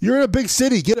Uber. You're in a big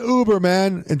city. Get an Uber,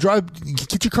 man, and drive.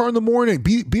 Get your car in the morning.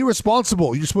 Be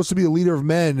responsible. You're supposed to be a leader of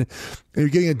men, and you're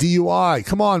getting a DUI.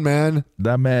 Come on, man.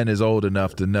 That man is old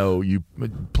enough to know you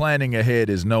planning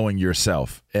ahead is knowing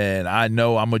yourself. And I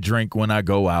know I'm a drink when I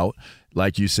go out.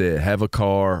 Like you said, have a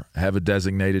car, have a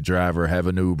designated driver, have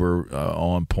an Uber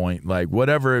on point, like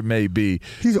whatever it may be.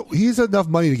 He's enough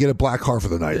money to get a black car for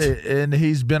the night. And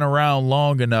he's been around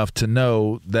long enough to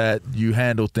know that you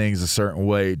handle things a certain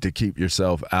way to keep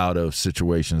yourself out of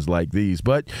situations like these.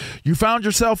 But you found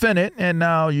yourself in it, and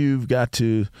now you've got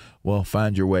to,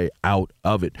 find your way out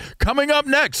of it. Coming up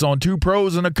next on Two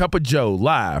Pros and a Cup of Joe,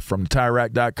 live from the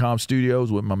TireRack.com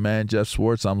studios with my man Geoff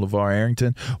Schwartz. I'm LaVar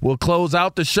Arrington. We'll close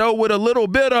out the show with a little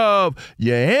bit of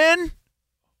you in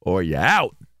or you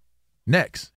out.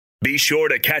 Next. Be sure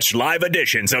to catch live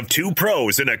editions of Two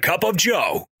Pros and a Cup of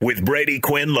Joe with Brady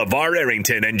Quinn, LaVar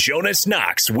Arrington, and Jonas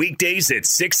Knox weekdays at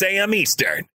 6 a.m.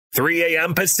 Eastern, 3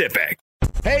 a.m. Pacific.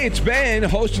 Hey, it's Ben,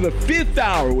 host of the Fifth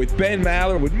Hour with Ben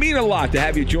Maller. It would mean a lot to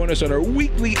have you join us on our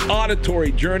weekly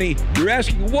auditory journey. You're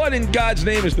asking, what in God's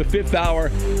name is the Fifth Hour?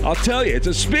 I'll tell you, it's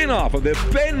a spin-off of the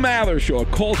Ben Maller Show, a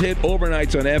cult hit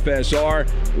overnights on FSR.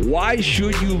 Why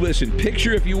should you listen?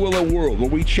 Picture, if you will, a world where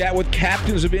we chat with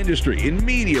captains of industry in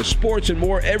media, sports, and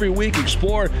more every week.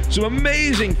 Explore some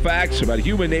amazing facts about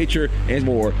human nature and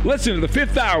more. Listen to the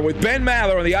Fifth Hour with Ben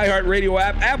Maller on the iHeartRadio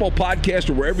app, Apple Podcast,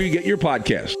 or wherever you get your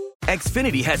podcasts.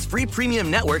 Xfinity has free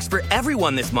premium networks for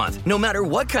everyone this month, no matter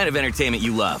what kind of entertainment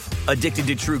you love. Addicted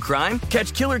to true crime?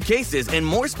 Catch killer cases and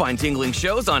more spine-tingling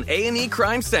shows on A&E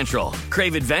Crime Central.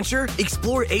 Crave adventure?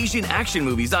 Explore Asian action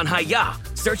movies on Hi-Ya.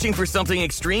 Searching for something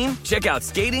extreme? Check out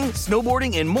skating,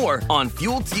 snowboarding, and more on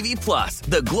Fuel TV Plus,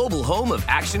 the global home of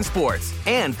action sports.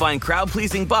 And find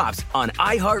crowd-pleasing bops on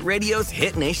iHeartRadio's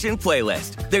Hit Nation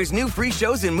playlist. There's new free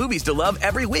shows and movies to love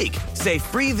every week. Say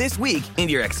free this week in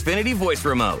your Xfinity voice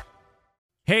remote.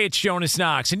 Hey, it's Jonas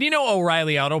Knox, and you know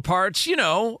O'Reilly Auto Parts. You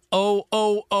know,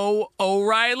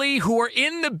 O'Reilly, who are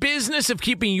in the business of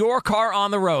keeping your car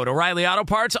on the road. O'Reilly Auto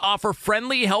Parts offer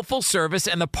friendly, helpful service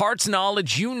and the parts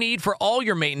knowledge you need for all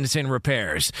your maintenance and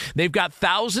repairs. They've got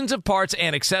thousands of parts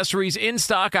and accessories in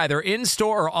stock, either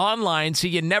in-store or online, so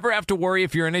you never have to worry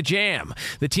if you're in a jam.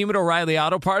 The team at O'Reilly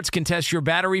Auto Parts can test your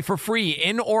battery for free,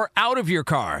 in or out of your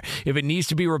car. If it needs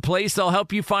to be replaced, they'll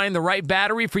help you find the right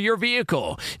battery for your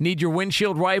vehicle. Need your windshield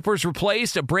windshield wipers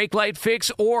replaced, a brake light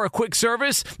fix, or a quick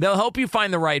service, they'll help you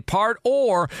find the right part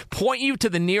or point you to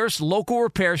the nearest local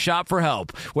repair shop for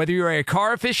help. Whether you're a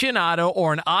car aficionado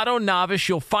or an auto novice,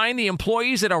 you'll find the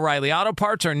employees at O'Reilly Auto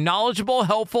Parts are knowledgeable,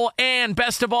 helpful, and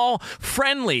best of all,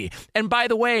 friendly. And by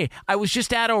the way, I was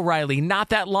just at O'Reilly not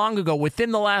that long ago,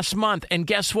 within the last month, and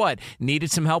guess what?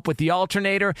 Needed some help with the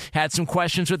alternator, had some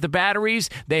questions with the batteries.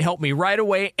 They helped me right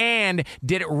away and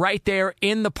did it right there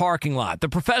in the parking lot. The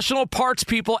professional parts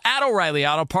people at O'Reilly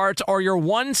Auto Parts are your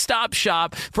one-stop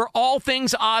shop for all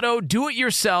things auto,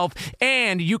 do-it-yourself,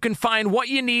 and you can find what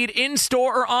you need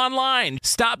in-store or online.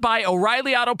 Stop by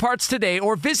O'Reilly Auto Parts today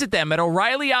or visit them at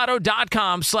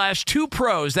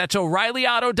O'ReillyAuto.com/2pros. That's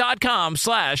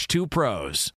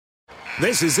O'ReillyAuto.com/2pros.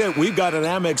 This is it. We've got an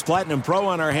Amex Platinum Pro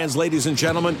on our hands, ladies and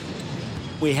gentlemen.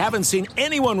 We haven't seen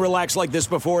anyone relax like this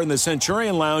before in the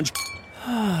Centurion Lounge.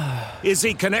 Is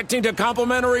he connecting to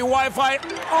complimentary Wi-Fi?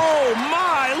 Oh,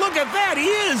 my. Look at that. He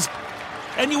is.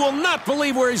 And you will not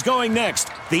believe where he's going next.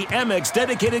 The Amex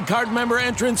dedicated card member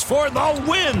entrance for the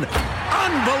win.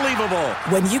 Unbelievable.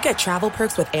 When you get travel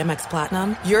perks with Amex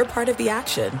Platinum, you're part of the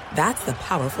action. That's the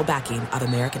powerful backing of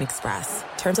American Express.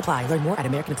 Terms apply. Learn more at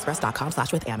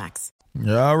americanexpress.com/withAmex.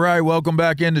 All right, welcome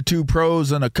back into Two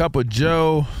Pros and a Cup of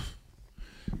Joe.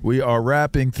 We are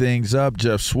wrapping things up.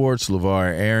 Geoff Schwartz,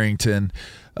 LaVar Arrington.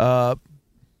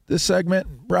 This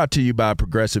segment brought to you by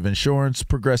Progressive Insurance.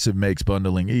 Progressive makes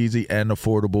bundling easy and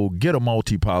affordable. Get a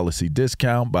multi-policy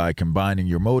discount by combining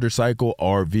your motorcycle,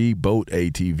 RV, boat,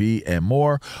 ATV, and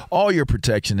more. All your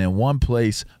protection in one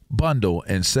place. Bundle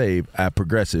and save at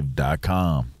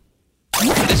Progressive.com.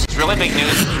 This is really big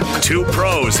news. Two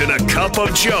Pros and a Cup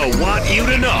of Joe want you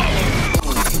to know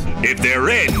if they're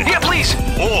in. Yeah, please.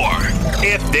 Or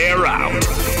if they're out.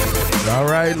 All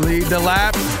right, lead the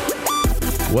lap.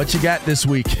 What you got this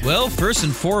week? Well, first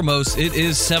and foremost, it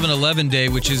is 7-Eleven Day,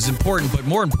 which is important, but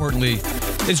more importantly,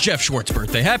 it's Geoff Schwartz's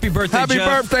birthday. Happy birthday, Happy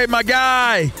Geoff. birthday, my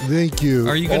guy. Thank you.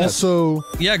 Are you gonna also?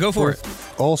 Yeah, go for it.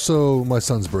 Also, my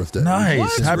son's birthday. Nice.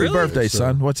 What? Happy Really? birthday,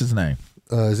 son. What's his name?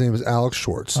 His name is Alex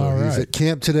Schwartz. So All he's right. at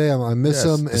camp today. I miss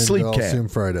him, and sleep I'll camp. see him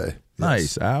Friday.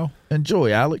 Nice, Al. Enjoy,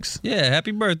 Alex. Yeah,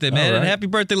 happy birthday, man. All right. And happy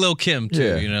birthday, Lil Kim, too.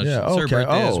 Yeah, You know, yeah, it's her okay.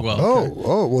 birthday as Oh,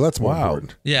 well. Well, that's more Wow.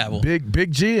 important. Yeah, well.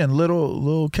 Big G and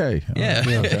little K. Yeah.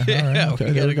 Okay. All right. Yeah, Okay.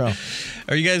 we There we gotta- go.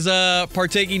 Are you guys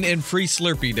partaking in Free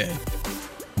Slurpee Day?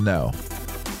 No.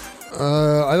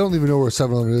 I don't even know where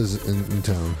 7-Eleven is in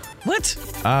town. What?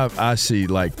 I see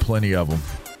like plenty of them.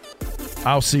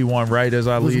 I'll see one right as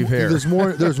I leave here. There's more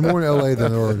in LA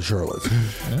than there are in Charlotte.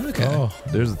 Okay. Oh,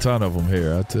 there's a ton of them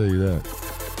here. I'll tell you that.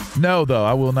 No, though,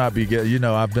 I will not be getting.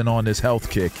 I've been on this health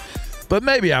kick, but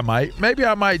maybe I might. Maybe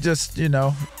I might just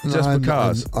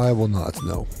because. I will not.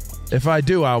 No. If I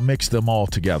do, I'll mix them all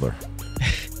together.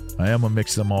 I am a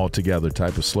mix them all together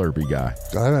type of Slurpee guy.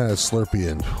 I haven't had a Slurpee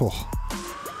in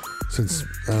since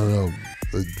I don't know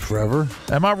forever.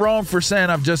 Am I wrong for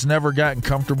saying I've just never gotten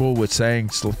comfortable with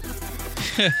saying? All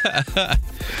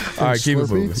right, keep it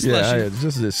moving. Yeah,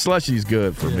 slushy's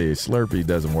good for me. Slurpee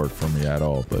doesn't work for me at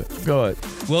all. But go ahead.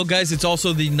 Well, guys, it's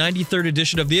also the 93rd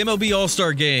edition of the MLB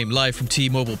All-Star Game, live from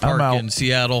T-Mobile Park in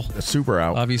Seattle. Super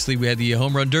out. Obviously, we had the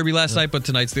Home Run Derby last night, but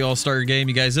tonight's the All-Star Game.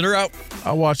 You guys in or out?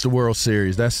 I watched the World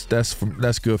Series. That's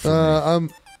good for me.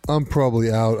 I'm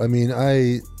probably out. I mean,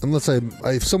 unless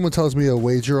if someone tells me a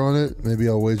wager on it, maybe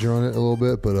I'll wager on it a little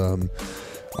bit. But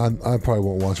I probably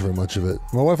won't watch very much of it.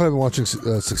 My wife and I have been watching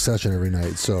Succession every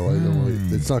night, so I don't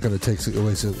really, it's not going to take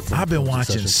away from I've been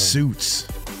watching Succession Suits.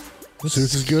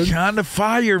 Suits is good? Kind of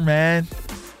fire, man.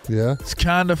 Yeah? It's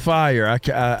kind of fire.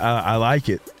 I like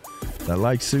it. I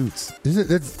like Suits.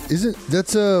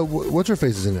 That's what's her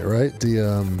face is in it, right?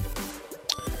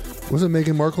 Was it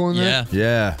Meghan Markle in there?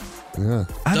 Yeah.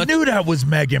 I knew that was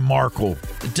Meghan Markle.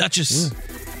 The Duchess.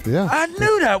 Yeah. I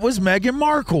knew that was Meghan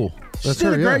Markle. She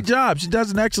did a great job. She does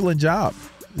an excellent job.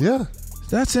 Yeah.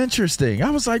 That's interesting. I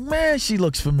was like, man, she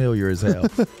looks familiar as hell.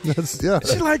 She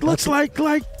looks like That's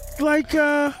why.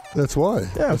 Yeah, that's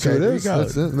okay, who it there is. you go.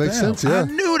 That makes sense, yeah. I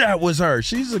knew that was her.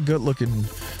 She's a good looking.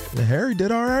 Harry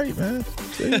did all right, man.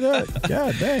 See that?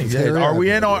 God dang. Are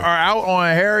we in or out on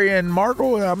Harry and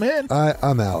Markle? I'm in.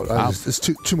 I'm out. It's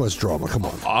too much drama. Come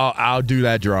on. I'll do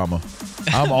that drama.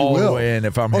 I'm all the way in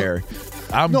if I'm Harry.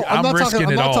 I'm risking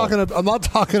it all. I'm not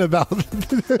talking about.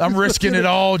 I'm risking it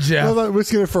all, Geoff. I'm not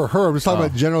risking it for her. I'm just talking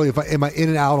about generally. Am I in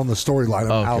and out on the storyline?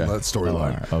 I'm out on that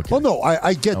storyline. Right, okay. Well, no,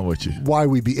 I get why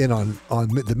we'd be in on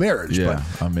the marriage. Yeah,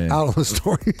 but I'm in. Out on the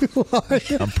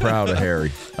storyline. I'm proud of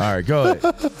Harry. All right, go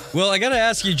ahead. Well, I got to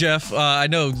ask you, Geoff. I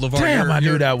know LaVar. Damn, I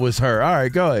knew that was her. All right,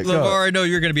 go ahead. LaVar, I know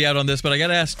you're going to be out on this, but I got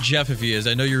to ask Geoff if he is.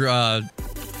 I know you're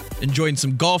enjoying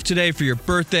some golf today for your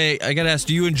birthday. I got to ask,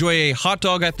 do you enjoy a hot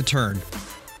dog at the turn?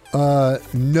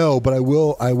 No, but I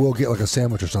will get like a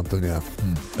sandwich or something. Yeah.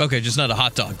 Okay, just not a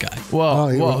hot dog guy.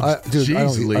 Well, I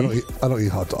don't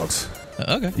eat hot dogs. Okay,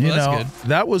 well, you that's know, good.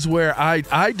 that was where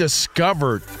I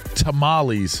discovered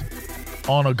tamales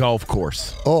on a golf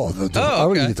course. Oh, I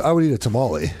would eat a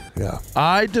tamale. Yeah.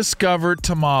 I discovered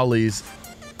tamales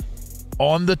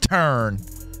on the turn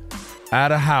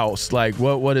at a house. Like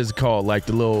what is it called? Like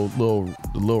the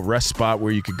little rest spot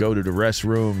where you could go to the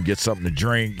restroom, get something to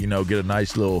drink. You know, get a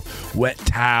nice little wet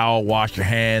towel, wash your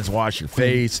hands, wash your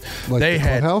face. Like they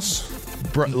had clubhouse.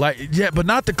 But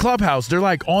not the clubhouse. They're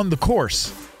like on the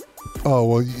course. Oh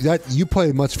well, you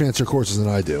play much fancier courses than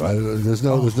I do. There's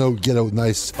no ghetto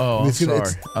nice. Oh,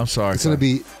 I'm sorry. It's going to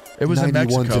be. It was in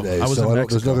 91 Mexico. today, I was so in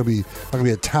Mexico. there's not going to be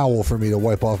a towel for me to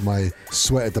wipe off my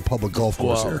sweat at the public golf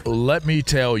course here. Let me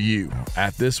tell you,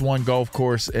 at this one golf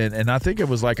course, and I think it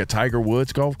was like a Tiger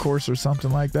Woods golf course or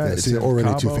something like that. Yeah, it's see, already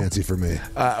Cabo. too fancy for me.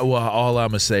 Well, all I'm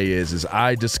going to say is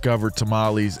I discovered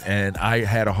tamales, and I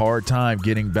had a hard time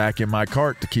getting back in my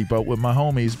cart to keep up with my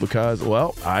homies because,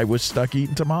 well, I was stuck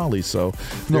eating tamales. So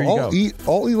there you go.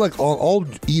 I'll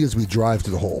eat as we drive to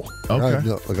the hole. Okay. I'm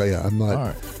not. All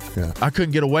right. Yeah. I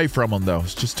couldn't get away from them, though.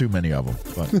 It's just too many of them.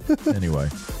 But anyway.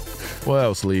 What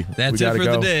else, Lee? That's we it for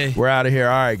go. the day. We're out of here.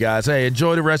 All right, guys. Hey,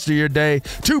 enjoy the rest of your day.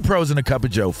 2 Pros and a Cup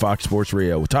of Joe, Fox Sports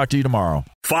Radio. We'll talk to you tomorrow.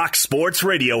 Fox Sports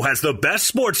Radio has the best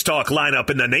sports talk lineup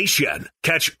in the nation.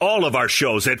 Catch all of our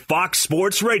shows at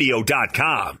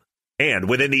foxsportsradio.com. And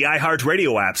within the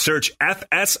iHeartRadio app, search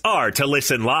FSR to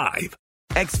listen live.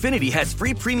 Xfinity has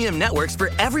free premium networks for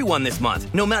everyone this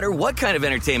month, no matter what kind of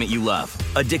entertainment you love.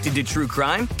 Addicted to true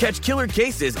crime? Catch killer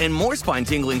cases and more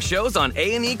spine-tingling shows on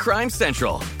A&E Crime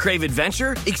Central. Crave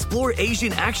adventure? Explore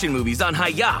Asian action movies on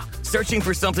Hi-Ya. Searching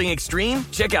for something extreme?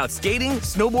 Check out skating,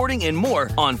 snowboarding, and more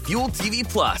on Fuel TV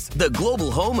Plus, the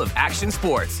global home of action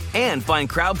sports. And find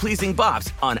crowd-pleasing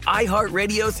bops on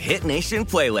iHeartRadio's Hit Nation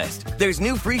playlist. There's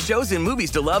new free shows and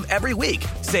movies to love every week.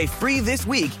 Say free this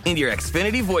week in your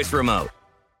Xfinity voice remote.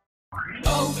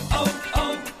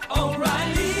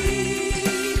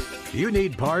 O'Reilly. You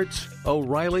need parts?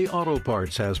 O'Reilly Auto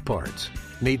Parts has parts.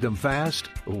 Need them fast?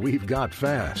 We've got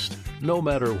fast. No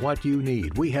matter what you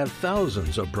need, we have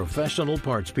thousands of professional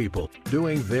parts people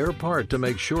doing their part to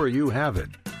make sure you have it.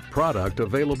 Product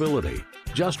availability.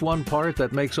 Just one part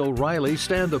that makes O'Reilly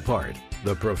stand apart.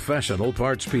 The professional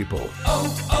parts people.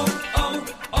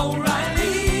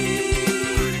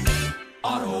 O'Reilly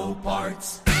Auto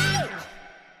Parts.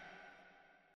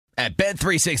 At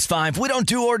Bet365, we don't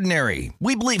do ordinary.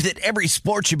 We believe that every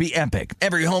sport should be epic.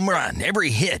 Every home run,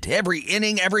 every hit, every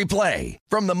inning, every play.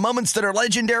 From the moments that are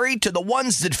legendary to the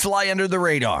ones that fly under the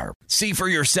radar. See for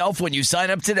yourself when you sign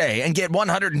up today and get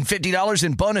 $150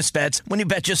 in bonus bets when you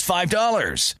bet just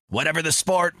 $5. Whatever the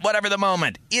sport, whatever the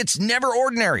moment, it's never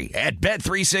ordinary at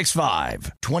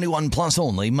Bet365. 21 plus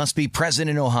only. Must be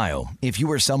present in Ohio. If you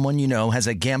or someone you know has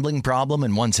a gambling problem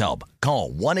and wants help,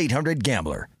 call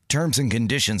 1-800-GAMBLER. Terms and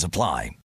conditions apply.